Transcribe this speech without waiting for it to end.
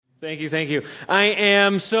Thank you, thank you. I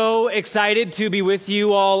am so excited to be with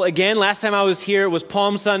you all again. Last time I was here, it was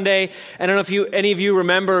Palm Sunday. I don't know if any of you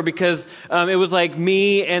remember because it was like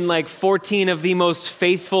me and like 14 of the most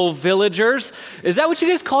faithful villagers. Is that what you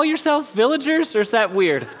guys call yourself, villagers, or is that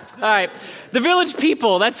weird? All right, the village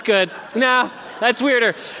people, that's good. Nah. That's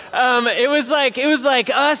weirder. It was like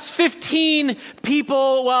us 15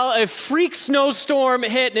 people while a freak snowstorm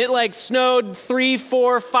hit, and it like snowed 3,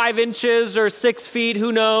 4, 5 inches or 6 feet,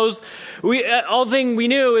 who knows. All thing we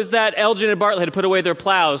knew is that Elgin and Bartlett had put away their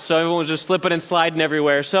plows, so everyone was just slipping and sliding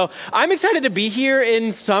everywhere. So I'm excited to be here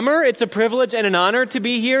in summer. It's a privilege and an honor to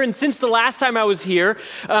be here. And since the last time I was here,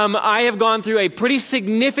 I have gone through a pretty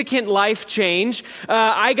significant life change.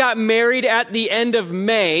 I got married at the end of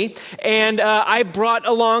May, and I brought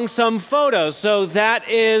along some photos. So that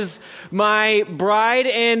is my bride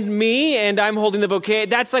and me, and I'm holding the bouquet.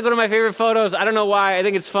 That's like one of my favorite photos. I don't know why. I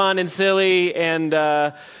think it's fun and silly, and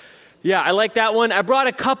yeah, I like that one. I brought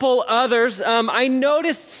a couple others. I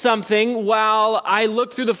noticed something while I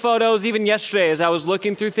looked through the photos, even yesterday as I was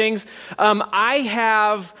looking through things. I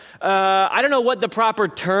have, I don't know what the proper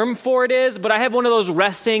term for it is, but I have one of those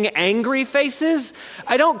resting angry faces.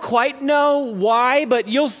 I don't quite know why, but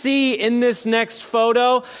you'll see in this next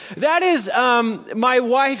photo. That is my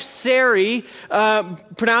wife, Sari,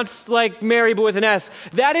 pronounced like Mary, but with an S.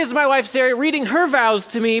 That is my wife, Sari, reading her vows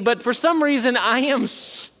to me, but for some reason, I am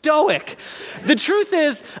stoic. The truth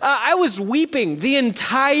is, I was weeping the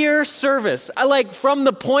entire service. From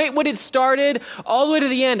the point when it started all the way to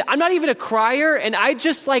the end. I'm not even a crier, and I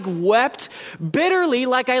just wept bitterly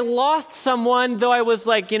like I lost someone, though I was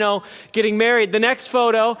getting married. The next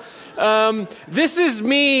photo, this is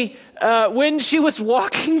me when she was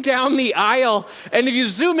walking down the aisle, and if you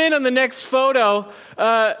zoom in on the next photo,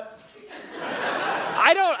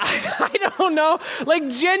 I don't know.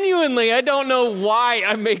 Genuinely, I don't know why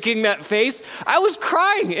I'm making that face. I was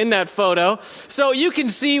crying in that photo. So you can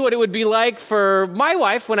see what it would be like for my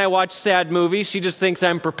wife when I watch sad movies. She just thinks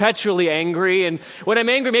I'm perpetually angry. And when I'm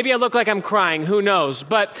angry, maybe I look like I'm crying. Who knows?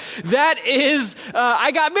 But that is,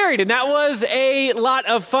 I got married, and that was a lot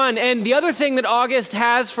of fun. And the other thing that August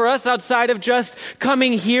has for us outside of just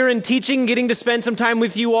coming here and teaching, getting to spend some time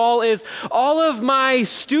with you all, is all of my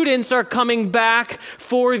students are coming back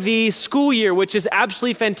for the school year, which is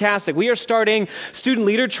absolutely fantastic. We are starting student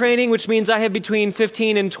leader training, which means I have between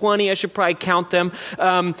 15 and 20. I should probably count them.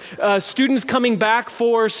 Students coming back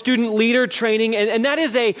for student leader training, and that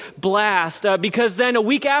is a blast because then a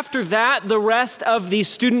week after that, the rest of the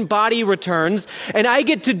student body returns, and I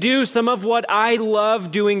get to do some of what I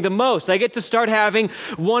love doing the most. I get to start having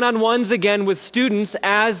one-on-ones again with students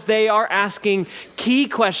as they are asking key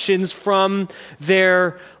questions from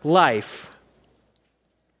their life.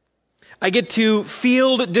 I get to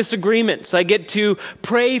field disagreements. I get to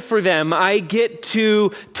pray for them. I get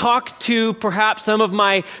to talk to perhaps some of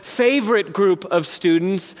my favorite group of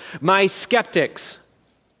students, my skeptics.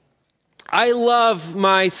 I love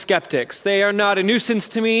my skeptics. They are not a nuisance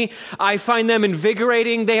to me. I find them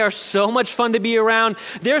invigorating. They are so much fun to be around.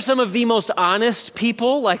 They're some of the most honest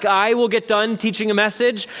people. I will get done teaching a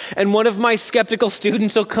message, and one of my skeptical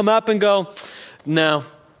students will come up and go, No,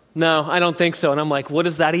 I don't think so. And I'm like, what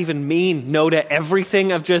does that even mean? No to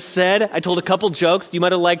everything I've just said? I told a couple jokes. You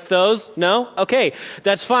might have liked those. No? Okay,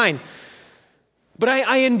 that's fine. But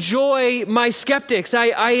I enjoy my skeptics.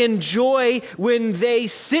 I enjoy when they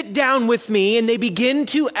sit down with me and they begin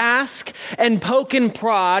to ask and poke and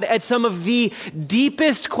prod at some of the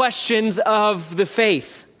deepest questions of the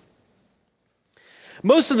faith.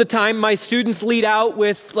 Most of the time, my students lead out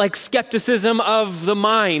with skepticism of the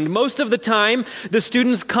mind. Most of the time, the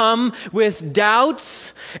students come with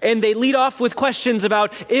doubts, and they lead off with questions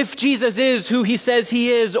about if Jesus is who he says he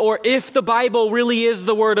is, or if the Bible really is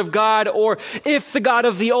the Word of God, or if the God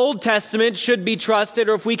of the Old Testament should be trusted,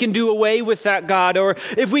 or if we can do away with that God, or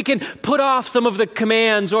if we can put off some of the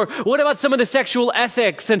commands, or what about some of the sexual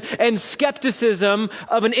ethics and skepticism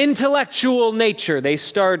of an intellectual nature. They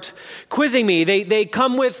start quizzing me. They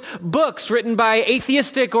come with books written by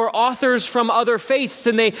atheistic or authors from other faiths,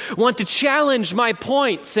 and they want to challenge my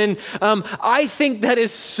points. And I think that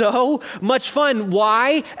is so much fun.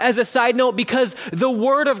 Why? As a side note, because the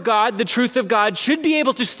Word of God, the truth of God, should be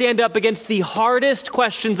able to stand up against the hardest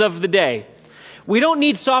questions of the day. We don't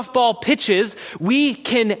need softball pitches. We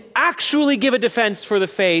can actually give a defense for the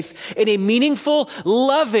faith in a meaningful,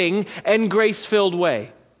 loving, and grace-filled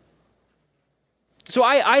way. So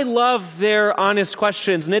I love their honest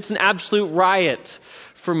questions, and it's an absolute riot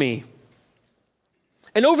for me.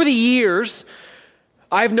 And over the years,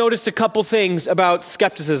 I've noticed a couple things about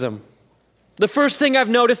skepticism. The first thing I've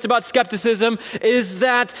noticed about skepticism is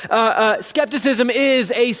that skepticism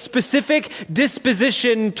is a specific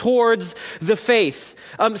disposition towards the faith.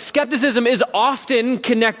 Skepticism is often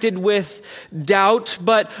connected with doubt,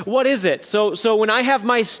 but what is it? So when I have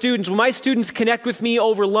my students connect with me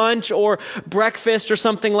over lunch or breakfast or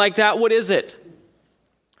something like that, what is it?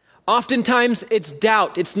 Oftentimes it's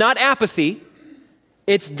doubt. It's not apathy.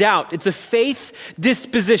 It's doubt. It's a faith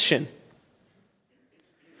disposition.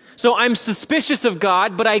 So I'm suspicious of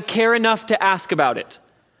God, but I care enough to ask about it.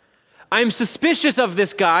 I'm suspicious of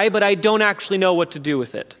this guy, but I don't actually know what to do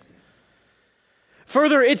with it.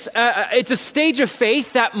 Further, it's a stage of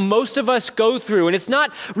faith that most of us go through, and it's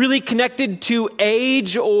not really connected to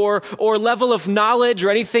age or level of knowledge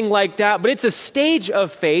or anything like that, but it's a stage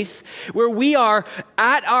of faith where we are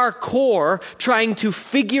at our core trying to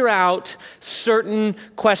figure out certain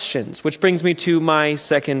questions, which brings me to my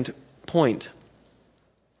second point.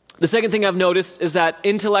 The second thing I've noticed is that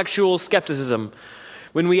intellectual skepticism.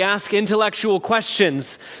 When we ask intellectual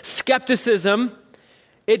questions, skepticism,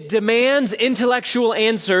 it demands intellectual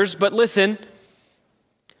answers, but listen,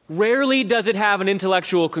 rarely does it have an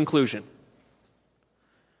intellectual conclusion.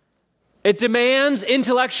 It demands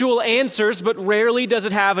intellectual answers, but rarely does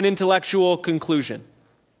it have an intellectual conclusion.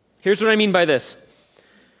 Here's what I mean by this.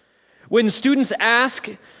 When students ask,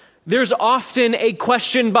 there's often a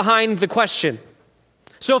question behind the question.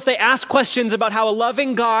 So if they ask questions about how a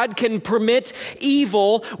loving God can permit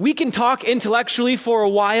evil, we can talk intellectually for a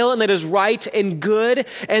while, and that is right and good,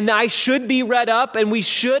 and I should be read up, and we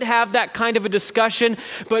should have that kind of a discussion.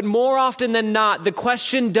 But more often than not, the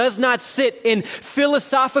question does not sit in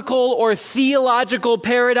philosophical or theological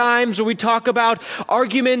paradigms where we talk about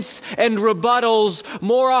arguments and rebuttals.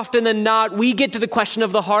 More often than not, we get to the question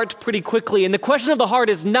of the heart pretty quickly. And the question of the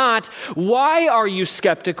heart is not, why are you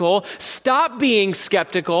skeptical? Stop being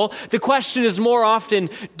skeptical. The question is more often,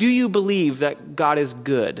 do you believe that God is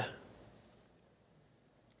good?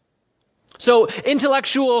 So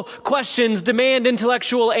intellectual questions demand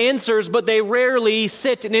intellectual answers, but they rarely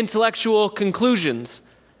sit in intellectual conclusions.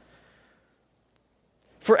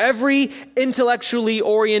 For every intellectually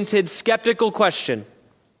oriented skeptical question,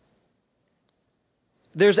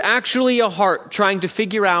 there's actually a heart trying to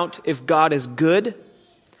figure out if God is good,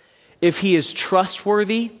 if he is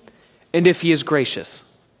trustworthy, and if he is gracious.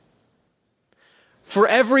 For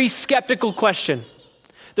every skeptical question,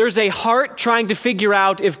 there's a heart trying to figure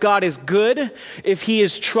out if God is good, if he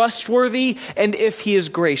is trustworthy, and if he is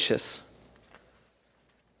gracious.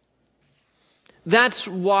 That's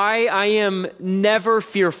why I am never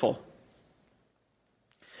fearful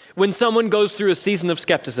when someone goes through a season of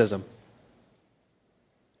skepticism.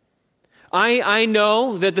 I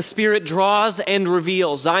know that the Spirit draws and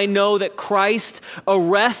reveals. I know that Christ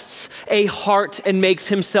arrests a heart and makes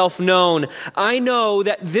himself known. I know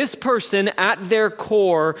that this person at their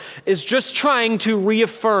core is just trying to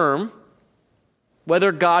reaffirm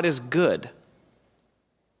whether God is good.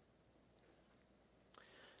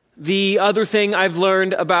 The other thing I've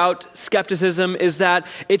learned about skepticism is that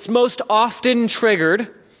it's most often triggered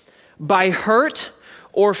by hurt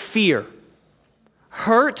or fear.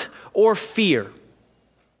 Hurt or fear.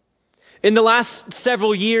 In the last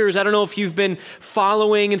several years, I don't know if you've been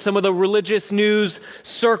following in some of the religious news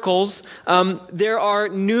circles, there are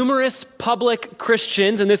numerous public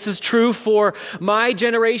Christians, and this is true for my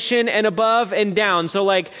generation and above and down. So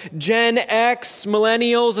like Gen X,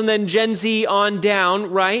 millennials, and then Gen Z on down,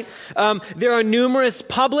 right? There are numerous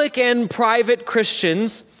public and private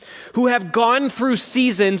Christians who have gone through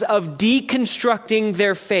seasons of deconstructing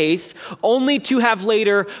their faith only to have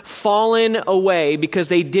later fallen away because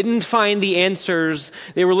they didn't find the answers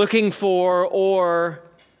they were looking for or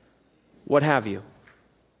what have you.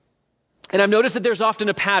 And I've noticed that there's often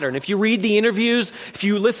a pattern. If you read the interviews, if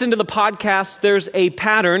you listen to the podcast, there's a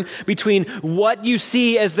pattern between what you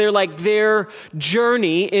see as their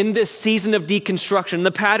journey in this season of deconstruction.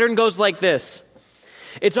 The pattern goes like this.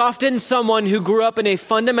 It's often someone who grew up in a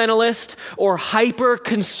fundamentalist or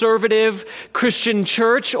hyper-conservative Christian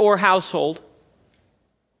church or household.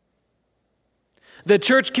 The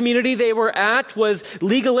church community they were at was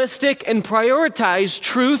legalistic and prioritized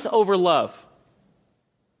truth over love.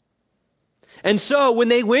 And so when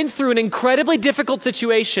they went through an incredibly difficult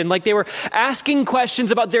situation, like they were asking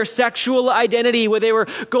questions about their sexual identity, where they were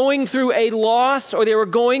going through a loss, or they were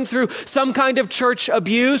going through some kind of church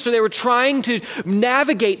abuse, or they were trying to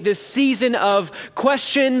navigate this season of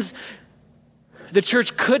questions, the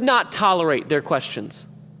church could not tolerate their questions.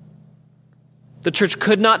 The church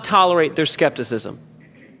could not tolerate their skepticism.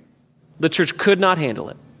 The church could not handle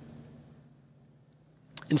it.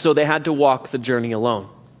 And so they had to walk the journey alone.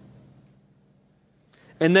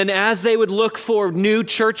 And then as they would look for new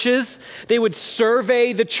churches, they would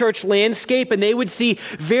survey the church landscape and they would see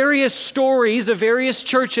various stories of various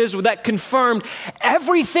churches that confirmed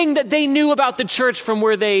everything that they knew about the church from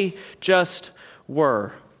where they just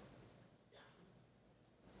were.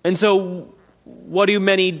 And so what do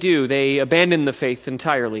many do? They abandon the faith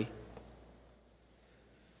entirely.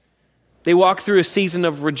 They walk through a season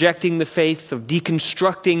of rejecting the faith, of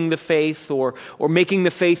deconstructing the faith, or making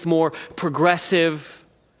the faith more progressive.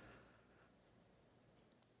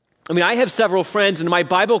 I mean, I have several friends in my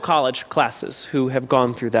Bible college classes who have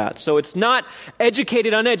gone through that. So it's not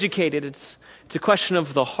educated, uneducated. It's a question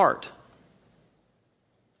of the heart.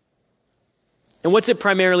 And what's it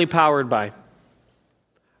primarily powered by?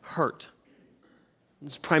 Hurt.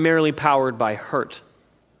 It's primarily powered by hurt.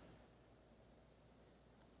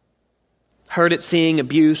 Hurt at seeing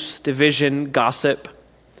abuse, division, gossip,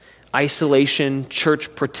 isolation,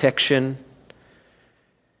 church protection,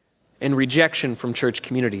 and rejection from church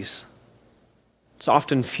communities. It's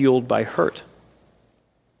often fueled by hurt.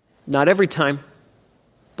 Not every time,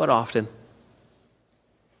 but often.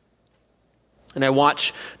 And I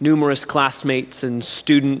watch numerous classmates and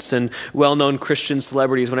students and well-known Christian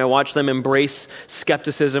celebrities, when I watch them embrace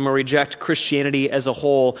skepticism or reject Christianity as a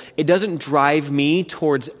whole, it doesn't drive me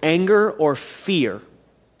towards anger or fear.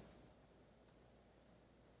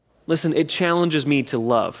 Listen, it challenges me to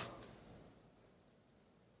love.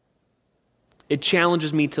 It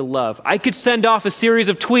challenges me to love. I could send off a series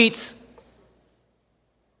of tweets.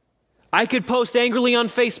 I could post angrily on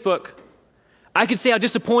Facebook. I could say how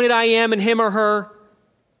disappointed I am in him or her.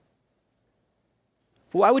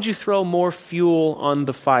 But why would you throw more fuel on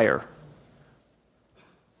the fire?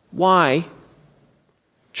 Why,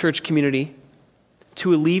 church community,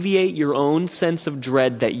 to alleviate your own sense of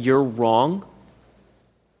dread that you're wrong,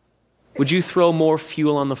 would you throw more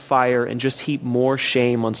fuel on the fire and just heap more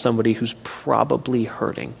shame on somebody who's probably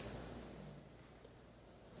hurting?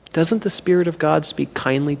 Doesn't the Spirit of God speak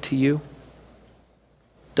kindly to you?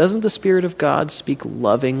 Doesn't the Spirit of God speak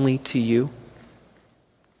lovingly to you?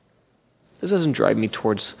 This doesn't drive me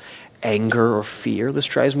towards anger or fear. This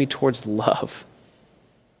drives me towards love.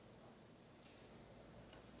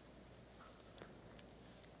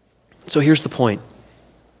 So here's the point.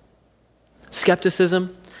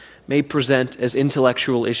 Skepticism may present as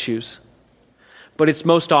intellectual issues, but it's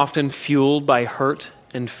most often fueled by hurt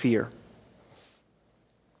and fear.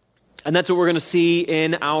 And that's what we're going to see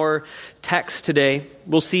in our text today.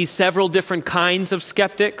 We'll see several different kinds of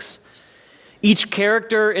skeptics. Each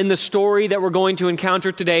character in the story that we're going to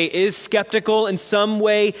encounter today is skeptical in some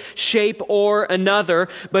way, shape, or another.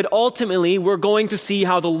 But ultimately, we're going to see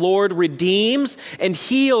how the Lord redeems and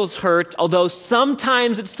heals hurt, although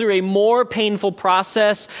sometimes it's through a more painful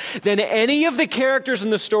process than any of the characters in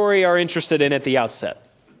the story are interested in at the outset.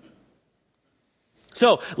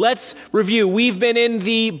 So let's review. We've been in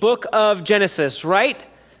the book of Genesis, right?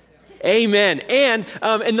 Amen. And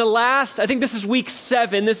in the last, I think this is week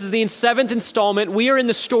 7, this is the 7th installment, we are in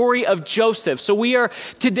the story of Joseph. So we are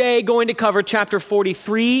today going to cover chapter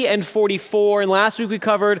 43 and 44, and last week we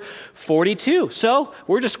covered 42. So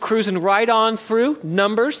we're just cruising right on through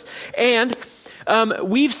Numbers, and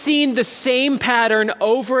we've seen the same pattern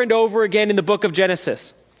over and over again in the book of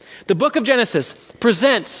Genesis. The book of Genesis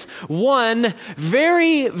presents one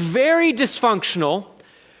very, very dysfunctional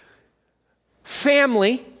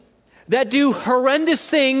family that do horrendous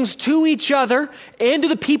things to each other and to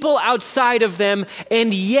the people outside of them,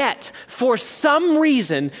 and yet, for some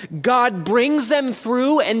reason, God brings them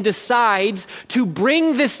through and decides to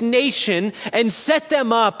bring this nation and set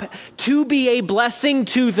them up to be a blessing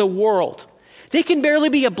to the world. They can barely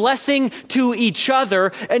be a blessing to each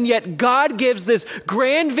other, and yet God gives this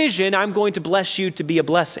grand vision, I'm going to bless you to be a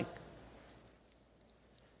blessing.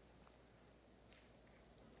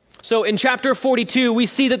 So in chapter 42, we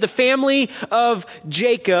see that the family of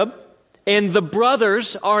Jacob and the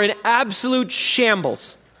brothers are in absolute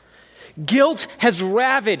shambles. Guilt has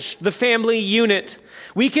ravaged the family unit.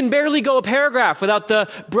 We can barely go a paragraph without the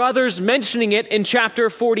brothers mentioning it in chapter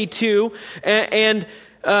 42, and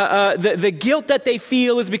the guilt that they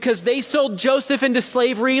feel is because they sold Joseph into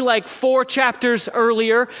slavery like 4 chapters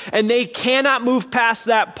earlier, and they cannot move past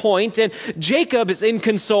that point. And Jacob is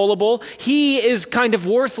inconsolable. He is kind of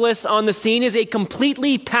worthless on the scene, is a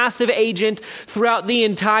completely passive agent throughout the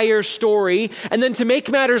entire story. And then to make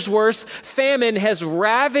matters worse, famine has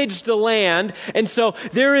ravaged the land. And so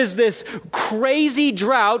there is this crazy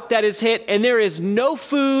drought that is hit, and there is no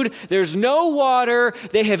food, there's no water.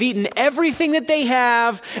 They have eaten everything that they have.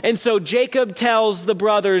 have. And so Jacob tells the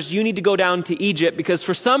brothers, you need to go down to Egypt, because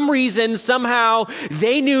for some reason, somehow,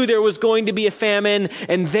 they knew there was going to be a famine,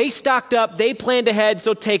 and they stocked up, they planned ahead,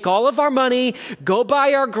 so take all of our money, go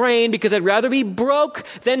buy our grain, because I'd rather be broke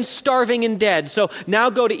than starving and dead. So now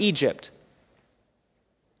go to Egypt.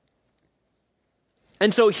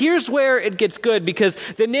 And so here's where it gets good, because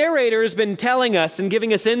the narrator has been telling us and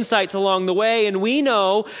giving us insights along the way, and we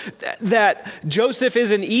know that Joseph is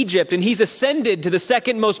in Egypt, and he's ascended to the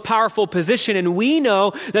second most powerful position, and we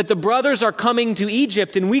know that the brothers are coming to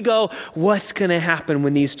Egypt, and we go, what's going to happen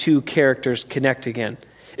when these two characters connect again?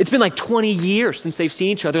 It's been like 20 years since they've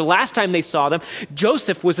seen each other. Last time they saw them,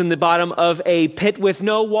 Joseph was in the bottom of a pit with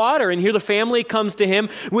no water, and here the family comes to him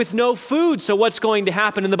with no food, so what's going to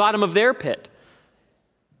happen in the bottom of their pit?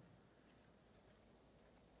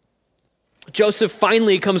 Joseph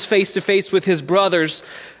finally comes face to face with his brothers,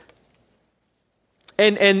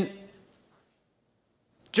 and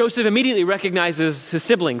Joseph immediately recognizes his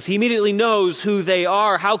siblings. He immediately knows who they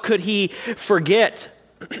are. How could he forget?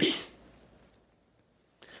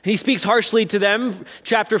 He speaks harshly to them,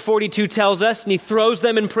 chapter 42 tells us, and he throws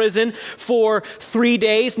them in prison for 3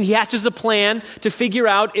 days, and he hatches a plan to figure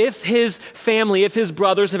out if his family, if his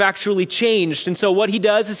brothers have actually changed. And so what he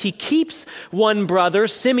does is he keeps one brother,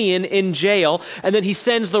 Simeon, in jail, and then he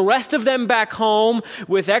sends the rest of them back home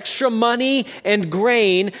with extra money and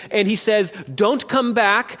grain, and he says, don't come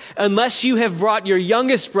back unless you have brought your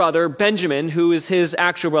youngest brother, Benjamin, who is his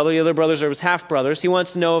actual brother. The other brothers are his half-brothers. He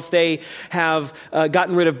wants to know if they have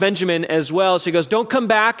gotten rid of Benjamin as well. So he goes, don't come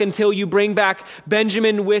back until you bring back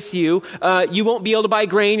Benjamin with you. You won't be able to buy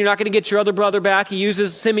grain. You're not going to get your other brother back. He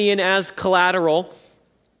uses Simeon as collateral.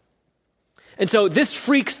 And so this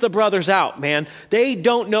freaks the brothers out, man. They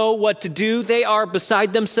don't know what to do. They are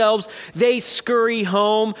beside themselves. They scurry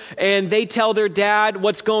home and they tell their dad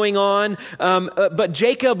what's going on. But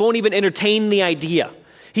Jacob won't even entertain the idea.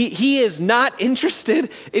 He is not interested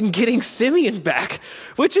in getting Simeon back,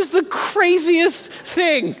 which is the craziest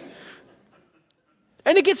thing.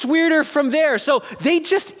 And it gets weirder from there. So they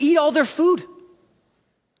just eat all their food.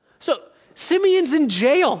 So Simeon's in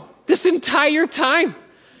jail this entire time,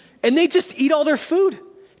 and they just eat all their food.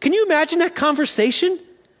 Can you imagine that conversation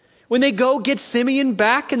when they go get Simeon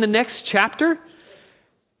back in the next chapter?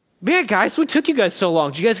 Man, guys, what took you guys so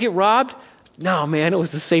long? Did you guys get robbed? No, man, it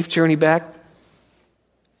was a safe journey back.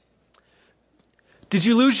 Did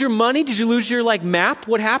you lose your money? Did you lose your map?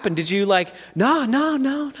 What happened? Did you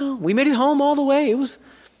no. We made it home all the way. It was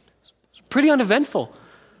pretty uneventful.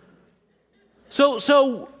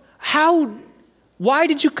 So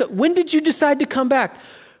when did you decide to come back?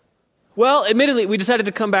 Well, admittedly, we decided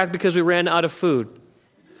to come back because we ran out of food.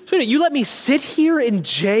 So you let me sit here in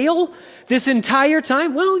jail this entire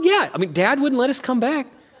time? Well, yeah. I mean, Dad wouldn't let us come back.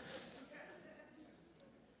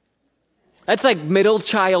 That's like middle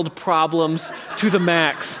child problems to the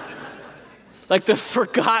max. Like the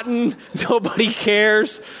forgotten, nobody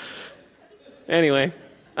cares. Anyway,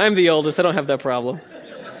 I'm the oldest. I don't have that problem.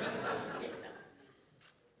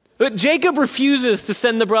 But Jacob refuses to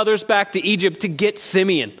send the brothers back to Egypt to get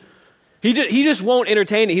Simeon. He just won't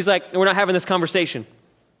entertain it. He's like, we're not having this conversation.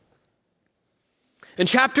 And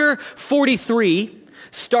chapter 43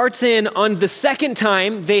 starts in on the second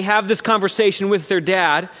time they have this conversation with their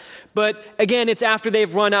dad. But again, it's after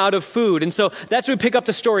they've run out of food. And so that's where we pick up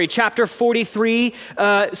the story. Chapter 43,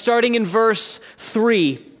 starting in verse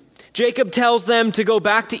 3. Jacob tells them to go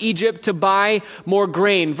back to Egypt to buy more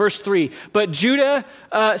grain. Verse 3. But Judah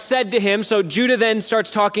said to him, so Judah then starts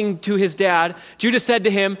talking to his dad. Judah said to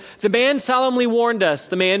him, the man solemnly warned us,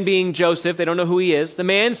 the man being Joseph, they don't know who he is. The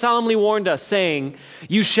man solemnly warned us, saying,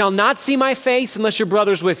 you shall not see my face unless your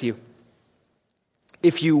brother's with you.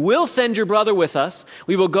 If you will send your brother with us,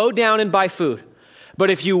 we will go down and buy food. But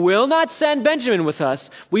if you will not send Benjamin with us,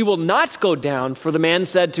 we will not go down, for the man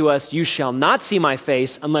said to us, you shall not see my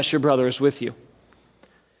face unless your brother is with you.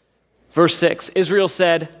 Verse 6,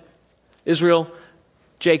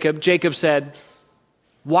 Jacob said,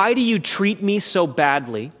 why do you treat me so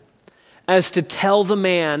badly as to tell the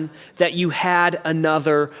man that you had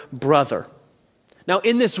another brother? Now,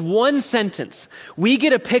 in this one sentence, we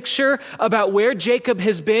get a picture about where Jacob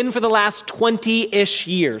has been for the last 20-ish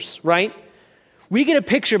years, right? We get a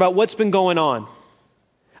picture about what's been going on,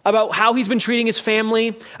 about how he's been treating his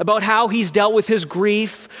family, about how he's dealt with his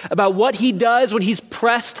grief, about what he does when he's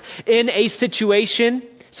pressed in a situation.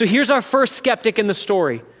 So here's our first skeptic in the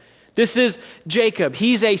story. This is Jacob.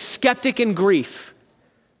 He's a skeptic in grief.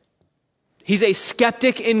 He's a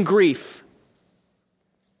skeptic in grief.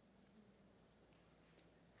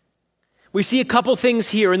 We see a couple things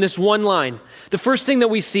here in this one line. The first thing that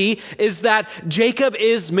we see is that Jacob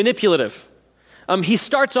is manipulative. He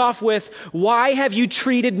starts off with, "Why have you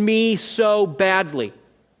treated me so badly?"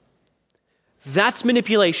 That's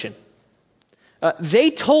manipulation.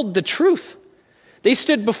 They told the truth. They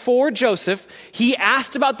stood before Joseph. He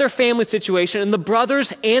asked about their family situation, and the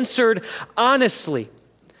brothers answered honestly.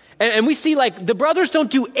 And we see the brothers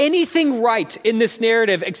don't do anything right in this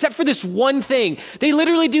narrative except for this one thing. They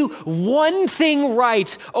literally do one thing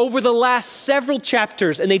right over the last several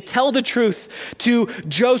chapters, and they tell the truth to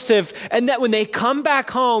Joseph. And that when they come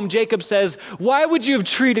back home, Jacob says, "Why would you have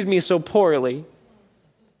treated me so poorly?"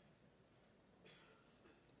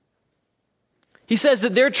 He says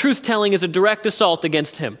that their truth-telling is a direct assault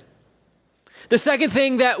against him. The second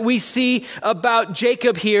thing that we see about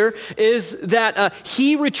Jacob here is that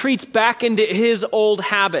he retreats back into his old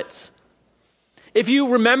habits. If you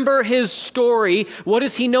remember his story, what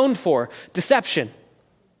is he known for? Deception.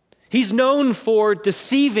 He's known for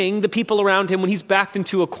deceiving the people around him when he's backed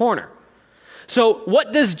into a corner. So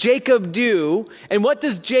what does Jacob do, and what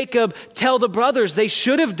does Jacob tell the brothers they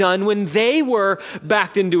should have done when they were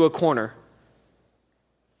backed into a corner?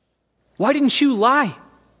 Why didn't you lie?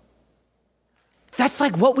 That's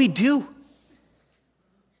what we do.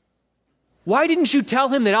 Why didn't you tell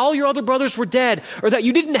him that all your other brothers were dead, or that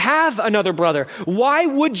you didn't have another brother? Why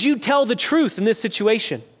would you tell the truth in this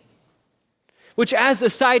situation? Which, as a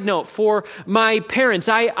side note, for my parents,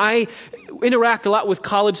 I interact a lot with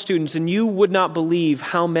college students, and you would not believe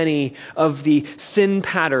how many of the sin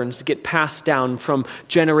patterns get passed down from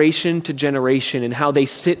generation to generation, and how they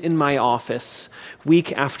sit in my office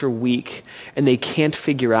week after week, and they can't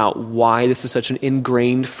figure out why this is such an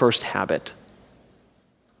ingrained first habit.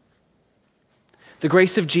 The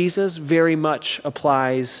grace of Jesus very much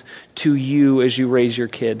applies to you as you raise your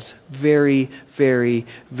kids. Very, very,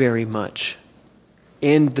 very much.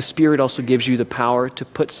 And the Spirit also gives you the power to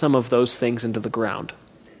put some of those things into the ground.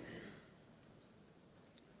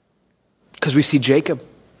 Because we see Jacob.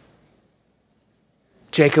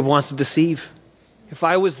 Jacob wants to deceive. If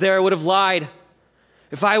I was there, I would have lied.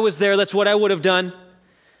 If I was there, that's what I would have done.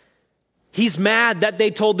 He's mad that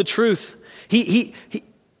they told the truth.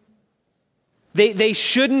 They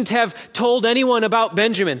shouldn't have told anyone about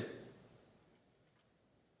Benjamin.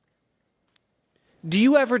 Do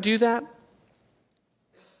you ever do that?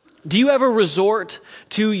 Do you ever resort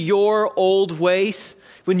to your old ways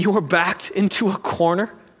when you are backed into a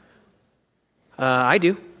corner? I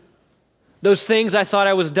do. Those things I thought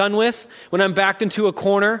I was done with, when I'm backed into a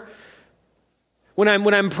corner, when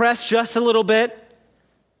I'm pressed just a little bit,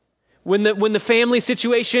 when the family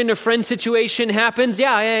situation or friend situation happens,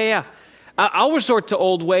 yeah. I'll resort to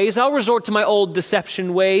old ways. I'll resort to my old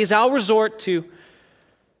deception ways. I'll resort to...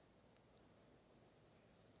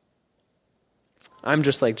 I'm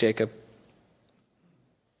just like Jacob.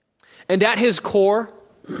 And at his core,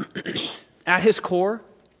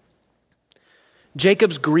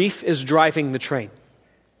 Jacob's grief is driving the train.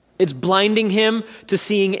 It's blinding him to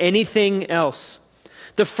seeing anything else.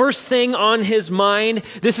 The first thing on his mind,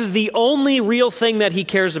 this is the only real thing that he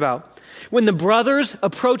cares about. When the brothers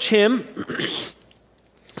approach him,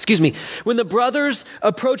 when the brothers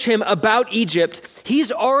approach him about Egypt,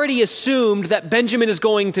 he's already assumed that Benjamin is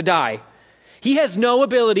going to die. He has no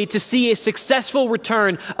ability to see a successful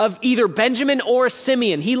return of either Benjamin or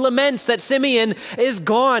Simeon. He laments that Simeon is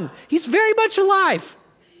gone. He's very much alive.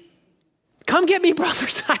 Come get me,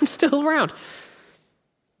 brothers. I'm still around.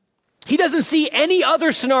 He doesn't see any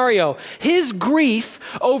other scenario. His grief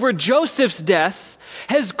over Joseph's death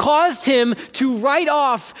has caused him to write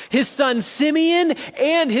off his son Simeon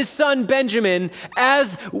and his son Benjamin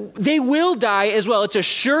as they will die as well. It's a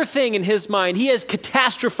sure thing in his mind. He has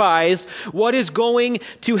catastrophized what is going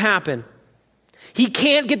to happen. He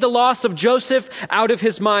can't get the loss of Joseph out of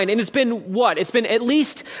his mind. And it's been what? It's been at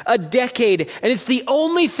least a decade. And it's the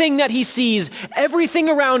only thing that he sees. Everything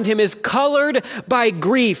around him is colored by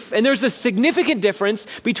grief. And there's a significant difference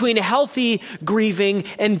between healthy grieving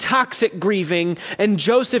and toxic grieving. And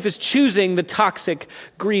Joseph is choosing the toxic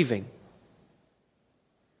grieving.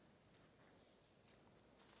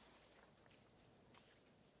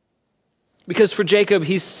 Because for Jacob,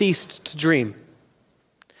 he's ceased to dream.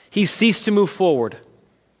 He ceased to move forward.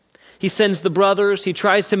 He sends the brothers. He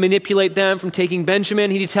tries to manipulate them from taking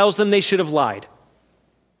Benjamin. He tells them they should have lied.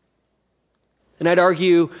 And I'd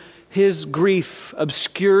argue his grief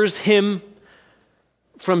obscures him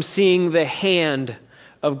from seeing the hand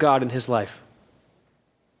of God in his life.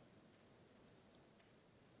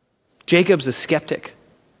 Jacob's a skeptic.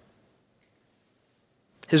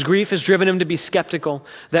 His grief has driven him to be skeptical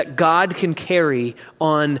that God can carry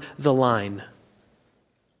on the line,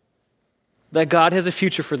 that God has a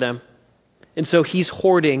future for them. And so he's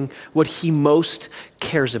hoarding what he most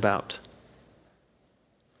cares about.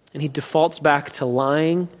 And he defaults back to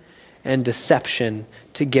lying and deception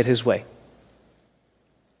to get his way.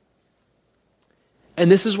 And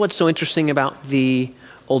this is what's so interesting about the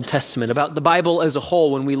Old Testament, about the Bible as a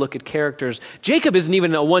whole when we look at characters. Jacob isn't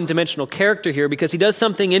even a one-dimensional character here because he does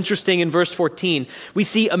something interesting in verse 14. We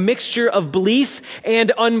see a mixture of belief and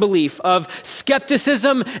unbelief, of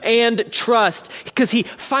skepticism and trust, because he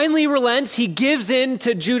finally relents. He gives in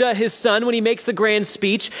to Judah, his son, when he makes the grand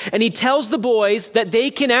speech, and he tells the boys that they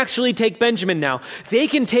can actually take Benjamin now. They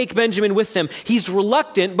can take Benjamin with them. He's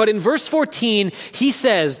reluctant, but in verse 14, he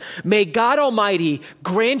says, "May God Almighty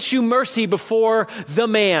grant you mercy before the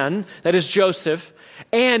man," that is Joseph,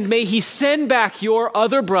 "and may he send back your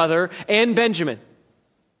other brother and Benjamin.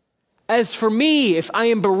 As for me, if I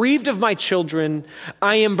am bereaved of my children,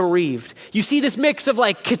 I am bereaved." You see this mix of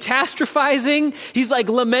like catastrophizing. He's like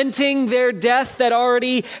lamenting their death that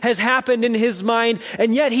already has happened in his mind.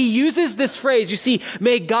 And yet he uses this phrase. You see,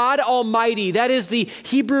 "May God Almighty," that is the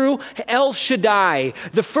Hebrew El Shaddai.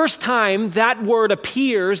 The first time that word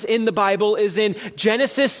appears in the Bible is in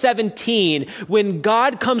Genesis 17, when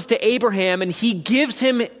God comes to Abraham and he gives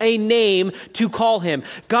him a name to call him.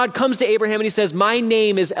 God comes to Abraham and he says, "My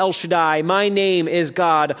name is El Shaddai. My name is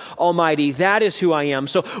God Almighty. That is who I am."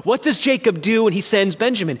 So what does Jacob do when he sends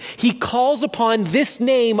Benjamin? He calls upon this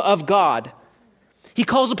name of God. He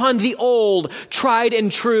calls upon the old, tried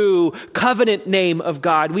and true covenant name of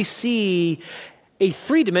God. We see a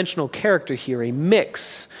three-dimensional character here, a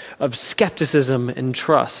mix of skepticism and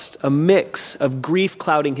trust, a mix of grief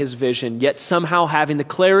clouding his vision, yet somehow having the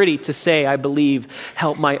clarity to say, "I believe,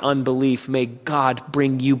 help my unbelief. May God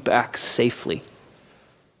bring you back safely."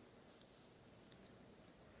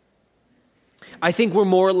 I think we're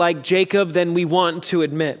more like Jacob than we want to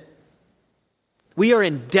admit. We are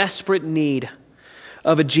in desperate need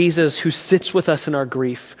of a Jesus who sits with us in our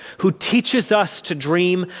grief, who teaches us to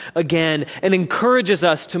dream again and encourages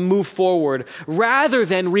us to move forward rather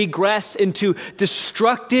than regress into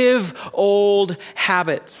destructive old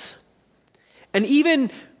habits. And even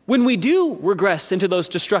when we do regress into those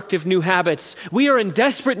destructive new habits, we are in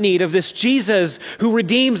desperate need of this Jesus who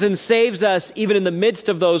redeems and saves us even in the midst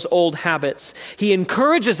of those old habits. He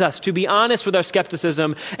encourages us to be honest with our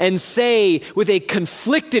skepticism and say with a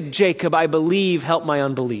conflicted Jacob, "I believe, help my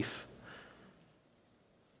unbelief."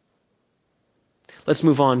 Let's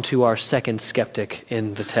move on to our second skeptic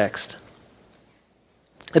in the text.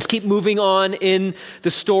 Let's keep moving on in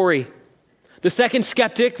the story. The second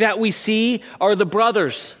skeptic that we see are the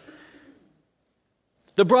brothers.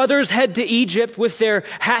 The brothers head to Egypt with their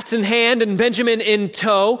hats in hand and Benjamin in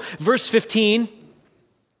tow. Verse 15.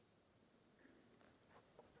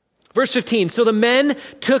 Verse 15. So the men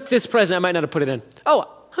took this present. I might not have put it in.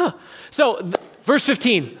 Verse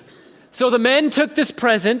 15. So the men took this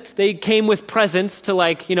present. They came with presents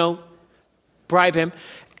to bribe him.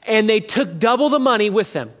 And they took double the money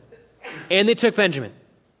with them. And they took Benjamin.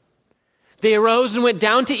 They arose and went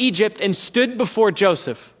down to Egypt and stood before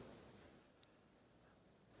Joseph.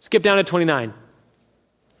 Skip down to 29.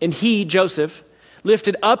 And he, Joseph,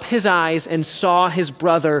 lifted up his eyes and saw his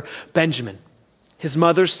brother Benjamin, his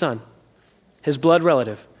mother's son, his blood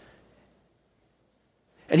relative.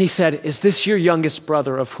 And he said, "Is this your youngest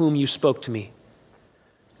brother of whom you spoke to me?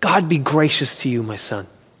 God be gracious to you, my son."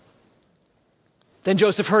 Then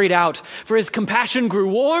Joseph hurried out, for his compassion grew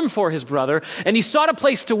warm for his brother, and he sought a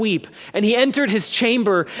place to weep. And he entered his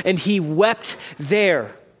chamber, and he wept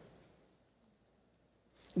there.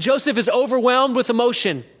 Joseph is overwhelmed with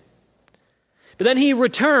emotion. But then he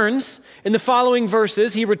returns in the following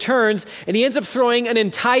verses. He returns and he ends up throwing an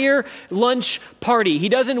entire lunch party. He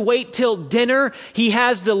doesn't wait till dinner. He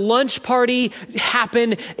has the lunch party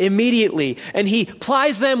happen immediately. And he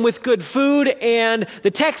plies them with good food. And the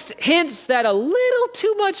text hints that a little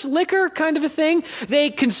too much liquor kind of a thing. They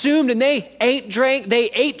consumed and they ate, drank,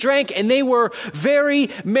 and they were very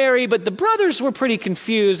merry. But the brothers were pretty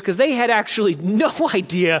confused because they had actually no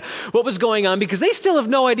idea what was going on, because they still have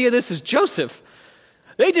no idea this is Joseph.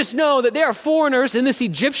 They just know that they are foreigners in this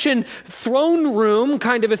Egyptian throne room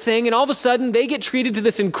kind of a thing, and all of a sudden they get treated to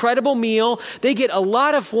this incredible meal. They get a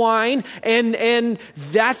lot of wine, and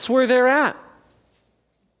that's where they're at.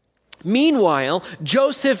 Meanwhile,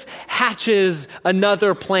 Joseph hatches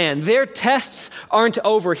another plan. Their tests aren't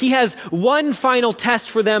over. He has one final test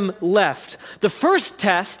for them left. The first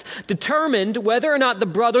test determined whether or not the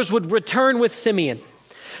brothers would return with Simeon.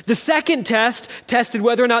 The second test tested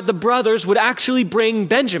whether or not the brothers would actually bring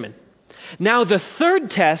Benjamin. Now, the third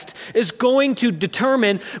test is going to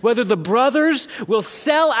determine whether the brothers will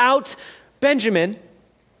sell out Benjamin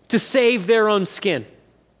to save their own skin.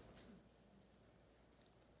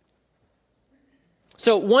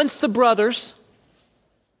 So once the brothers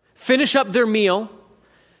finish up their meal,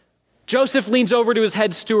 Joseph leans over to his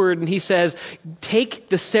head steward and he says, "Take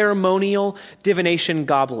the ceremonial divination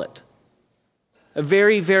goblet, a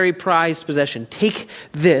very, very prized possession. Take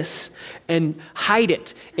this and hide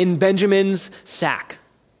it in Benjamin's sack.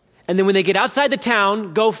 And then when they get outside the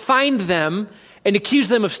town, go find them and accuse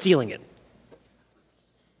them of stealing it."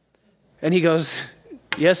 And he goes,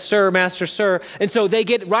 "Yes, sir, master, sir." And so they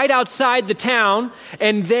get right outside the town,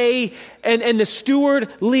 and the steward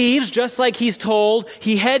leaves just like he's told.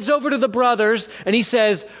 He heads over to the brothers and he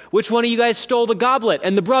says, "Which one of you guys stole the goblet?"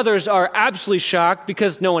 And the brothers are absolutely shocked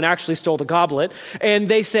because no one actually stole the goblet. And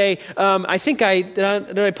they say, did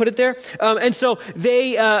I put it there? And so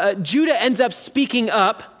Judah ends up speaking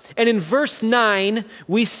up. And in verse 9,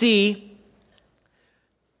 we see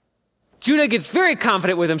Judah gets very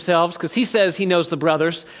confident with himself because he says he knows the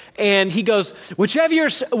brothers. And he goes,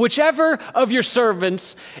 whichever of your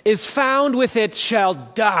servants is found with it shall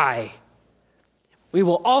die. We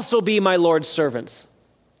will also be my Lord's servants.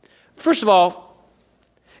 First of all,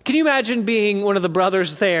 can you imagine being one of the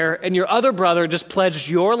brothers there and your other brother just pledged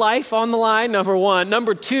your life on the line, number one?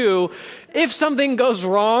 Number two, if something goes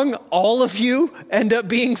wrong, all of you end up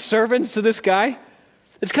being servants to this guy?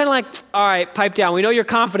 It's kind of like, all right, pipe down. We know you're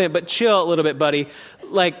confident, but chill a little bit, buddy.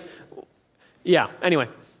 Anyway.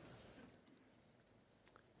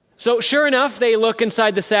 So sure enough, they look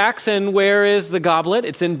inside the sacks, and where is the goblet?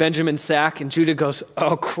 It's in Benjamin's sack, and Judah goes,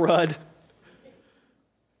 "Oh, crud."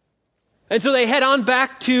 And so they head on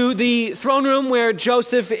back to the throne room where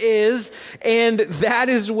Joseph is, and that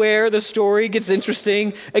is where the story gets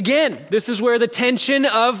interesting. Again, this is where the tension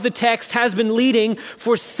of the text has been leading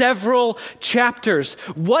for several chapters.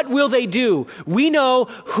 What will they do? We know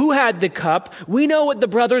who had the cup. We know what the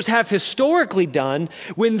brothers have historically done.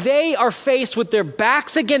 When they are faced with their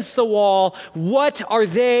backs against the wall, what are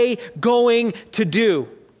they going to do?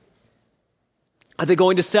 Are they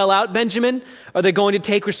going to sell out Benjamin? Are they going to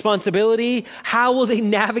take responsibility? How will they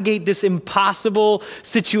navigate this impossible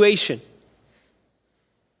situation?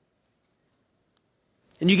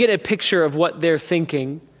 And you get a picture of what they're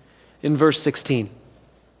thinking in verse 16.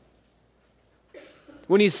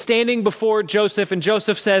 When he's standing before Joseph and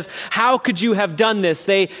Joseph says, "How could you have done this?"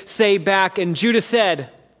 They say back, and Judah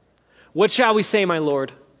said, "What shall we say, my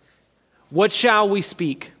Lord? What shall we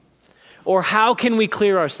speak? Or how can we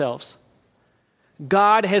clear ourselves?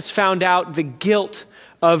 God has found out the guilt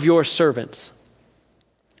of your servants."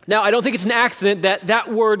 Now, I don't think it's an accident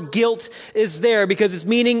that word guilt is there because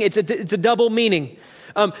it's a double meaning.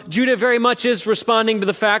 Judah very much is responding to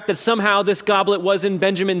the fact that somehow this goblet was in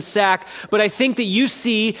Benjamin's sack, but I think that you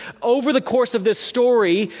see over the course of this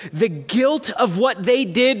story, the guilt of what they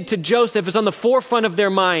did to Joseph is on the forefront of their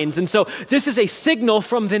minds. And so this is a signal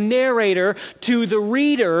from the narrator to the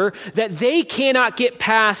reader that they cannot get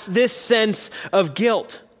past this sense of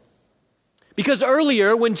guilt. Because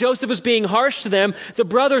earlier, when Joseph was being harsh to them, the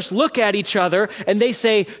brothers look at each other and they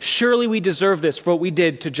say, "Surely we deserve this for what we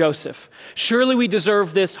did to Joseph. Surely we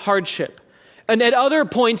deserve this hardship." And at other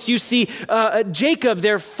points, you see Jacob,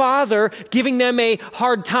 their father, giving them a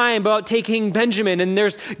hard time about taking Benjamin. And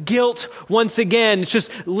there's guilt once again. It's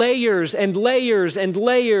just layers and layers and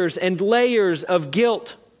layers and layers of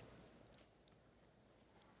guilt.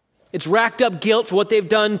 It's racked up guilt for what they've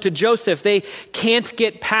done to Joseph. They can't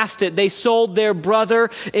get past it. They sold their brother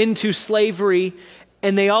into slavery,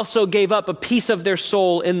 and they also gave up a piece of their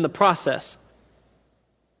soul in the process.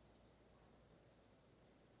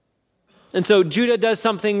 And so Judah does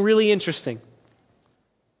something really interesting.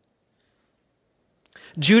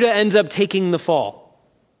 Judah ends up taking the fall.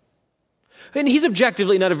 And he's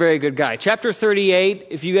objectively not a very good guy. Chapter 38,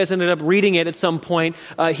 if you guys ended up reading it at some point,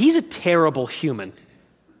 he's a terrible human.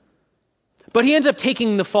 But he ends up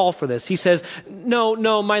taking the fall for this. He says,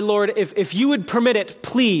 no, my Lord, if you would permit it,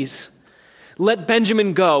 please let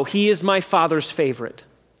Benjamin go. He is my father's favorite.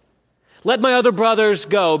 Let my other brothers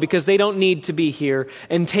go because they don't need to be here,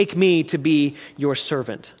 and take me to be your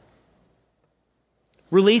servant.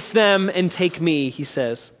 Release them and take me, he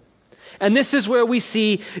says. And this is where we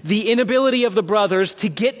see the inability of the brothers to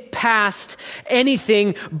get past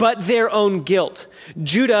anything but their own guilt.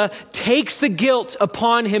 Judah takes the guilt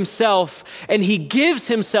upon himself, and he gives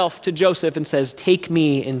himself to Joseph and says, "Take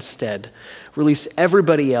me instead. Release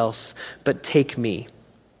everybody else, but take me."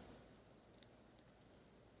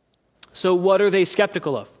 So what are they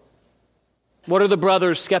skeptical of? What are the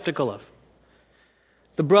brothers skeptical of?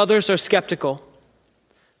 The brothers are skeptical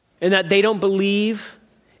in that they don't believe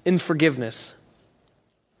in forgiveness.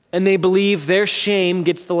 And they believe their shame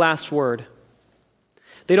gets the last word.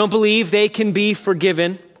 They don't believe they can be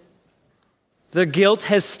forgiven. Their guilt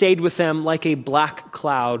has stayed with them like a black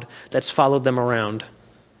cloud that's followed them around.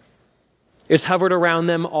 It's hovered around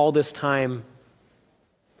them all this time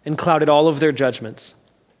and clouded all of their judgments.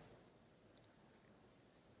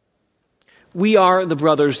 We are the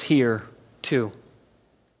brothers here, too.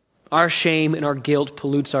 Our shame and our guilt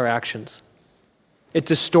pollutes our actions. It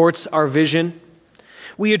distorts our vision.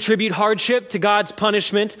 We attribute hardship to God's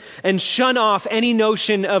punishment and shun off any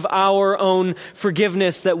notion of our own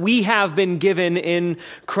forgiveness that we have been given in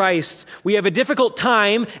Christ. We have a difficult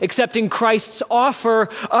time accepting Christ's offer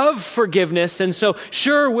of forgiveness. And so,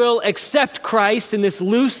 sure, we'll accept Christ in this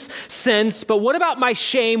loose sense, but what about my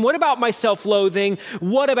shame? What about my self-loathing?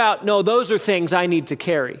 What about, no, those are things I need to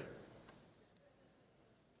carry.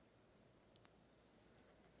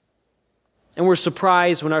 And we're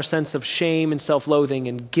surprised when our sense of shame and self-loathing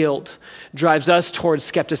and guilt drives us towards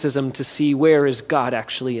skepticism to see where is God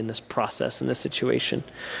actually in this process, in this situation.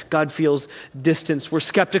 God feels distance. We're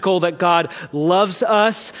skeptical that God loves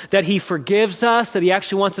us, that he forgives us, that he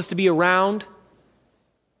actually wants us to be around.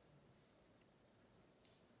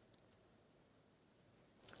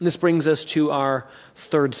 And this brings us to our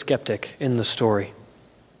third skeptic in the story.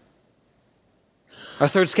 Our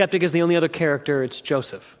third skeptic is the only other character. It's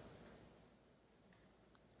Joseph.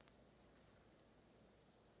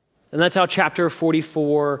 And that's how chapter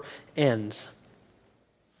 44 ends.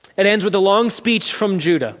 It ends with a long speech from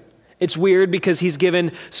Judah. It's weird because he's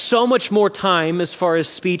given so much more time as far as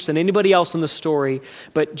speech than anybody else in the story,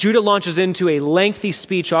 but Judah launches into a lengthy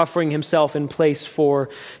speech offering himself in place for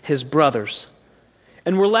his brothers.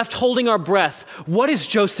 And we're left holding our breath. What is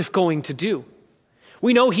Joseph going to do?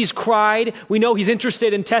 We know he's cried. We know he's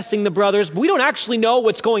interested in testing the brothers, but we don't actually know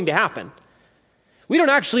what's going to happen. We don't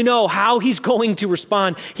actually know how he's going to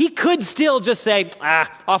respond. He could still just say,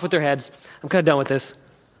 off with their heads. I'm kind of done with this.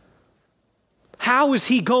 How is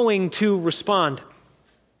he going to respond?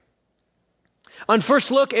 On first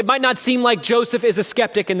look, it might not seem like Joseph is a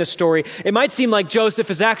skeptic in this story. It might seem like Joseph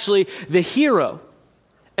is actually the hero.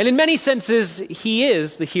 And in many senses, he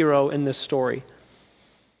is the hero in this story.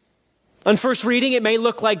 On first reading, it may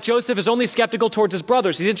look like Joseph is only skeptical towards his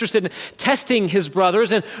brothers. He's interested in testing his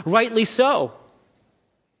brothers, and rightly so.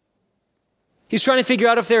 He's trying to figure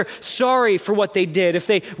out if they're sorry for what they did, if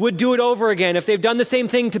they would do it over again, if they've done the same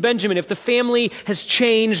thing to Benjamin, if the family has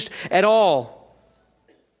changed at all.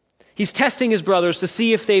 He's testing his brothers to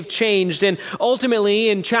see if they've changed. And ultimately,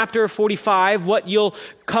 in chapter 45, what you'll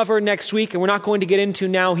cover next week, and we're not going to get into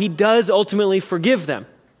now, he does ultimately forgive them.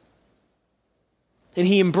 And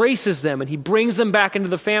he embraces them, and he brings them back into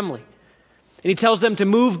the family. And he tells them to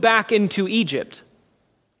move back into Egypt.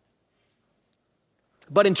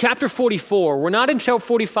 But in chapter 44, we're not in chapter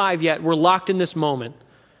 45 yet, we're locked in this moment.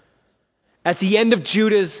 At the end of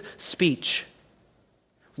Judah's speech,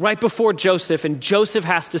 right before Joseph, and Joseph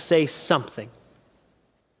has to say something.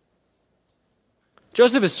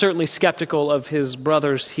 Joseph is certainly skeptical of his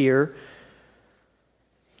brothers here,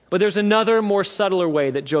 but there's another more subtler way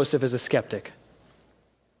that Joseph is a skeptic.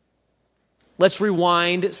 Let's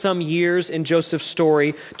rewind some years in Joseph's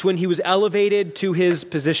story to when he was elevated to his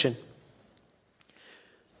position.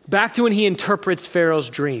 Back to when he interprets Pharaoh's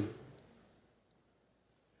dream.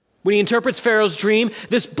 When he interprets Pharaoh's dream,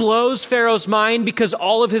 this blows Pharaoh's mind because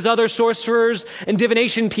all of his other sorcerers and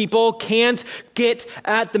divination people can't get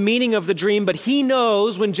at the meaning of the dream, but he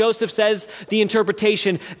knows when Joseph says the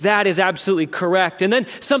interpretation, that is absolutely correct. And then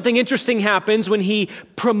something interesting happens when he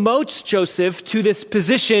promotes Joseph to this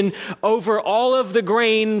position over all of the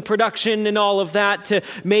grain production and all of that to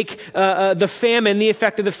make the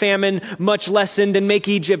effect of the famine much lessened and make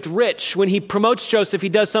Egypt rich. When he promotes Joseph, he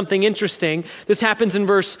does something interesting. This happens in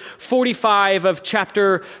verse 45 of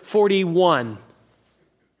chapter 41.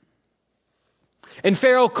 And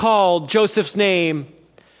Pharaoh called Joseph's name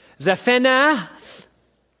Zaphenath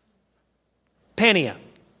Paneah.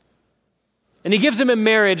 And he gives him in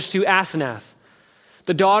marriage to Asenath,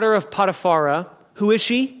 the daughter of Potiphera. Who is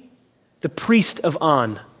she? The priest of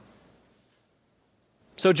On.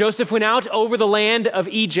 So Joseph went out over the land of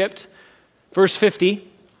Egypt, verse 50.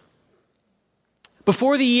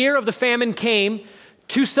 Before the year of the famine came,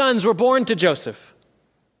 2 sons were born to Joseph.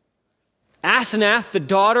 Asenath, the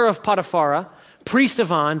daughter of Potiphera, priest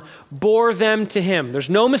of On, bore them to him. There's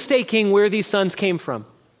no mistaking where these sons came from.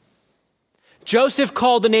 Joseph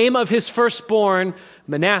called the name of his firstborn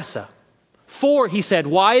Manasseh, For, he said,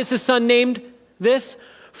 why is his son named this?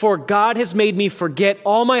 For God has made me forget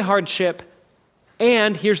all my hardship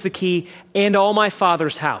and, here's the key, and all my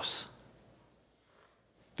father's house.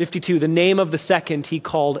 52, the name of the second he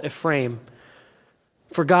called Ephraim.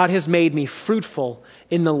 For God has made me fruitful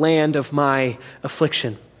in the land of my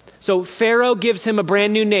affliction. So Pharaoh gives him a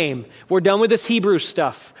brand new name. We're done with this Hebrew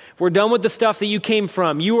stuff. We're done with the stuff that you came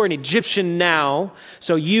from. You are an Egyptian now,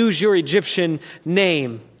 so use your Egyptian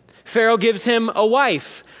name. Pharaoh gives him a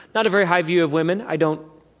wife. Not a very high view of women. Don't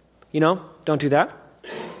do that.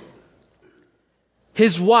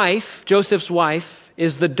 His wife, Joseph's wife,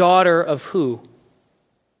 is the daughter of who?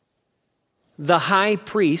 The high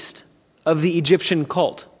priest of the Egyptian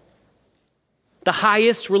cult. The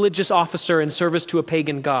highest religious officer in service to a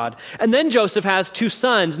pagan god. And then Joseph has two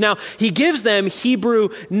sons. Now, he gives them Hebrew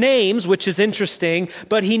names, which is interesting,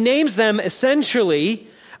 but he names them essentially,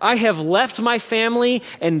 I have left my family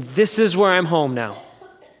and this is where I'm home now.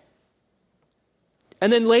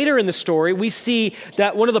 And then later in the story, we see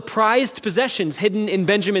that one of the prized possessions hidden in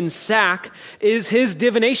Benjamin's sack is his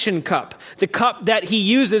divination cup, the cup that he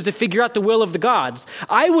uses to figure out the will of the gods.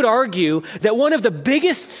 I would argue that one of the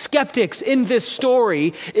biggest skeptics in this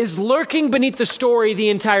story is lurking beneath the story the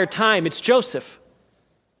entire time. It's Joseph.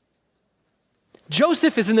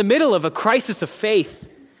 Joseph is in the middle of a crisis of faith.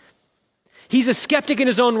 He's a skeptic in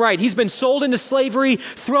his own right. He's been sold into slavery,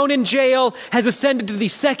 thrown in jail, has ascended to the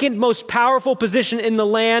second most powerful position in the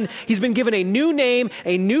land. He's been given a new name,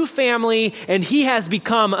 a new family, and he has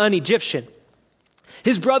become an Egyptian.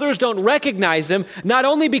 His brothers don't recognize him, not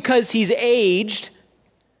only because he's aged,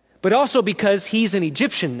 but also because he's an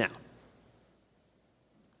Egyptian now.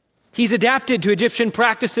 He's adapted to Egyptian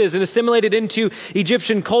practices and assimilated into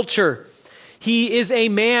Egyptian culture. He is a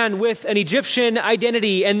man with an Egyptian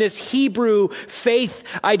identity and this Hebrew faith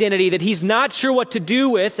identity that he's not sure what to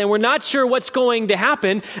do with, and we're not sure what's going to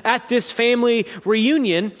happen at this family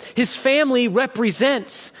reunion. His family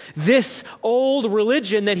represents this old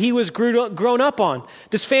religion that he was grown up on.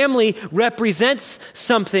 This family represents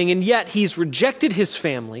something, and yet he's rejected his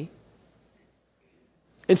family.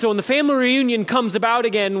 And so when the family reunion comes about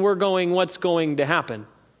again, we're going, what's going to happen?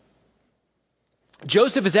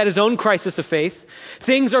 Joseph is at his own crisis of faith.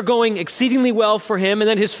 Things are going exceedingly well for him, and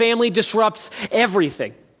then his family disrupts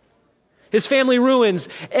everything. His family ruins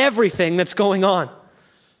everything that's going on.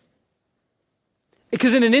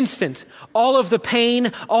 Because in an instant, all of the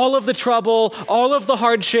pain, all of the trouble, all of the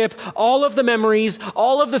hardship, all of the memories,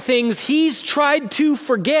 all of the things he's tried to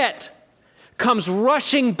forget comes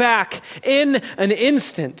rushing back in an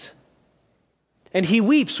instant. And he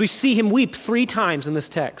weeps. We see him weep 3 times in this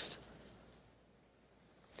text.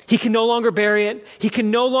 He can no longer bury it. He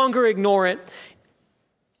can no longer ignore it.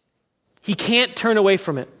 He can't turn away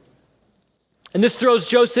from it. And this throws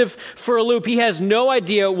Joseph for a loop. He has no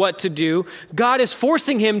idea what to do. God is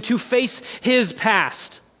forcing him to face his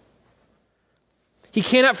past. He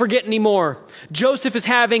cannot forget anymore. Joseph is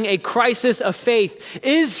having a crisis of faith.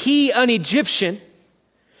 Is he an Egyptian,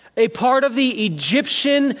 a part of the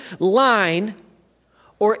Egyptian line?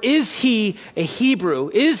 Or is he a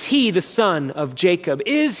Hebrew? Is he the son of Jacob?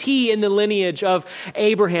 Is he in the lineage of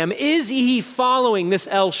Abraham? Is he following this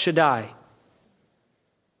El Shaddai?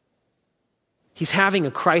 He's having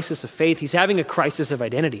a crisis of faith. He's having a crisis of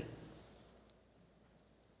identity.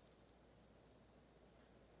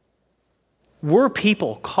 We're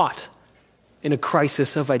people caught in a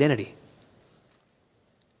crisis of identity.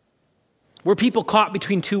 We're people caught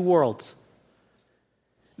between 2 worlds.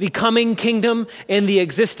 The coming kingdom and the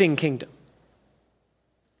existing kingdom.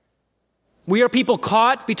 We are people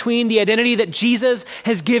caught between the identity that Jesus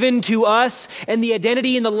has given to us and the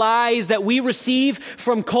identity and the lies that we receive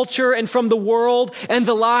from culture and from the world and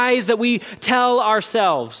the lies that we tell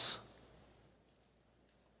ourselves.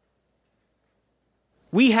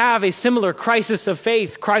 We have a similar crisis of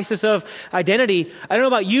faith, crisis of identity. I don't know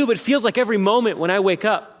about you, but it feels like every moment when I wake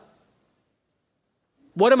up.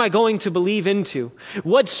 What am I going to believe into?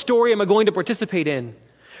 What story am I going to participate in?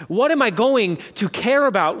 What am I going to care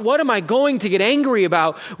about? What am I going to get angry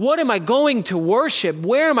about? What am I going to worship?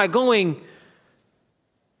 Where am I going?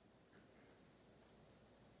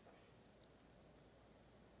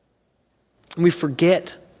 And we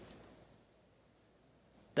forget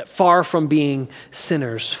that far from being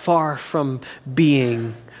sinners, far from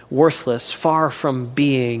being worthless, far from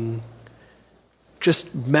being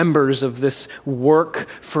just members of this work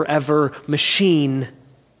forever machine,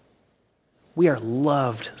 we are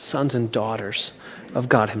loved sons and daughters of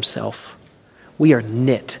God himself. We are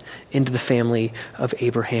knit into the family of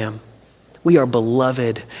Abraham. We are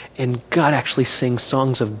beloved, and God actually sings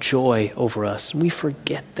songs of joy over us, and we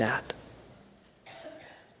forget that.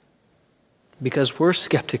 Because we're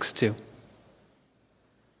skeptics too.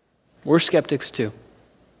 We're skeptics too.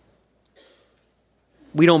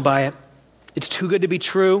 We don't buy it. It's too good to be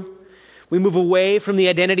true. We move away from the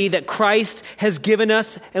identity that Christ has given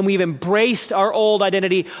us, and we've embraced our old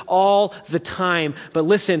identity all the time. But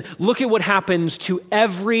listen, look at what happens to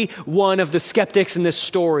every one of the skeptics in this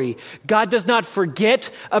story. God does not forget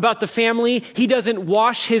about the family. He doesn't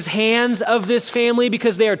wash his hands of this family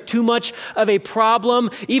because they are too much of a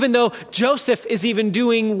problem, even though Joseph is even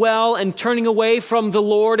doing well and turning away from the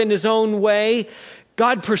Lord in his own way.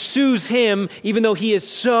 God pursues him even though he is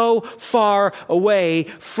so far away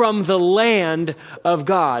from the land of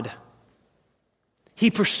God. He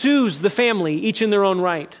pursues the family, each in their own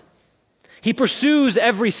right. He pursues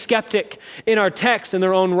every skeptic in our text in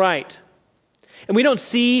their own right. And we don't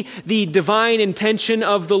see the divine intention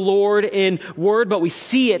of the Lord in word, but we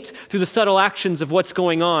see it through the subtle actions of what's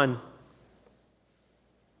going on.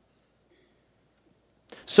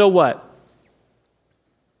 So what?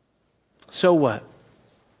 So what?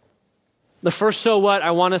 The first so what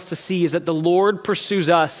I want us to see is that the Lord pursues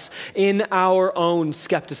us in our own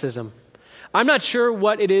skepticism. I'm not sure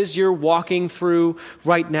what it is you're walking through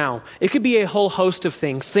right now. It could be a whole host of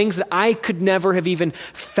things that I could never have even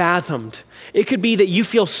fathomed. It could be that you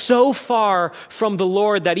feel so far from the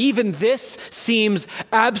Lord that even this seems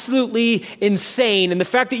absolutely insane, and the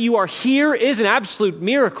fact that you are here is an absolute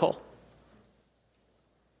miracle.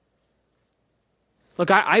 Look,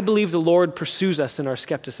 I believe the Lord pursues us in our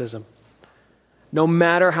skepticism. No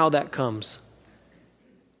matter how that comes.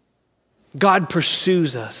 God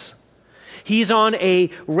pursues us. He's on a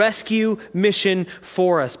rescue mission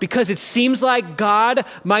for us because it seems like God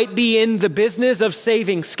might be in the business of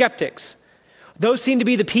saving skeptics. Those seem to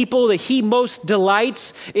be the people that he most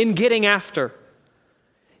delights in getting after.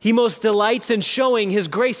 He most delights in showing his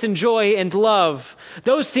grace and joy and love.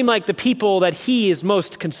 Those seem like the people that he is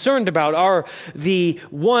most concerned about, are the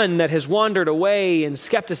one that has wandered away in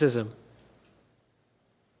skepticism.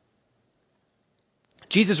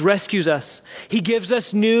 Jesus rescues us. He gives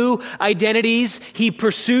us new identities. He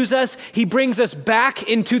pursues us. He brings us back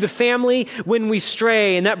into the family when we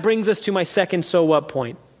stray. And that brings us to my second so what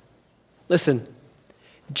point. Listen,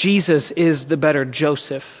 Jesus is the better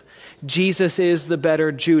Joseph. Jesus is the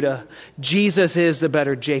better Judah. Jesus is the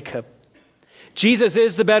better Jacob. Jesus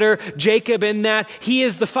is the better Jacob in that he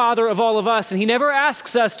is the father of all of us. And he never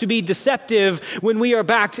asks us to be deceptive when we are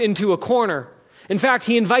backed into a corner. In fact,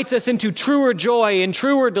 he invites us into truer joy and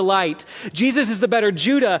truer delight. Jesus is the better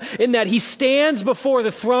Judah in that he stands before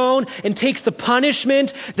the throne and takes the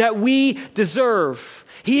punishment that we deserve.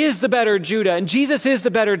 He is the better Judah, and Jesus is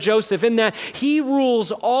the better Joseph in that he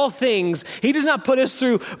rules all things. He does not put us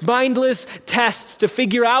through mindless tests to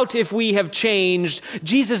figure out if we have changed.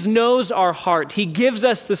 Jesus knows our heart. He gives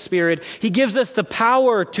us the Spirit. He gives us the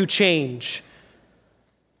power to change.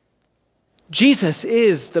 Jesus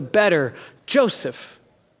is the better Joseph.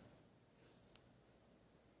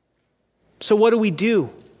 So what do?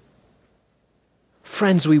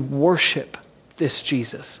 Friends, we worship this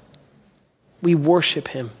Jesus. We worship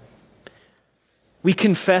him. We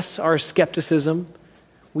confess our skepticism.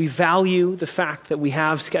 We value the fact that we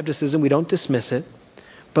have skepticism. We don't dismiss it,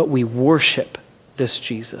 but we worship this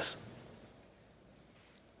Jesus.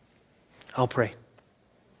 I'll pray.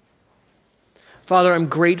 Father, I'm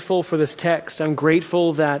grateful for this text. I'm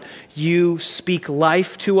grateful that you speak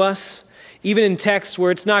life to us, even in texts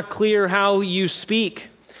where it's not clear how you speak.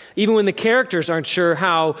 Even when the characters aren't sure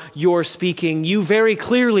how you're speaking, you very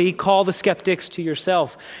clearly call the skeptics to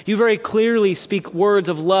yourself. You very clearly speak words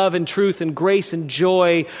of love and truth and grace and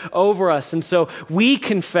joy over us. And so we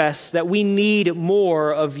confess that we need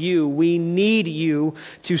more of you. We need you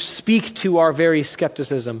to speak to our very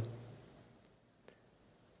skepticism.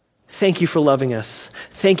 Thank you for loving us.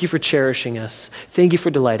 Thank you for cherishing us. Thank you for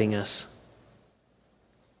delighting us.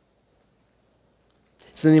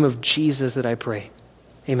 It's in the name of Jesus that I pray.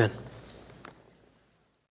 Amen.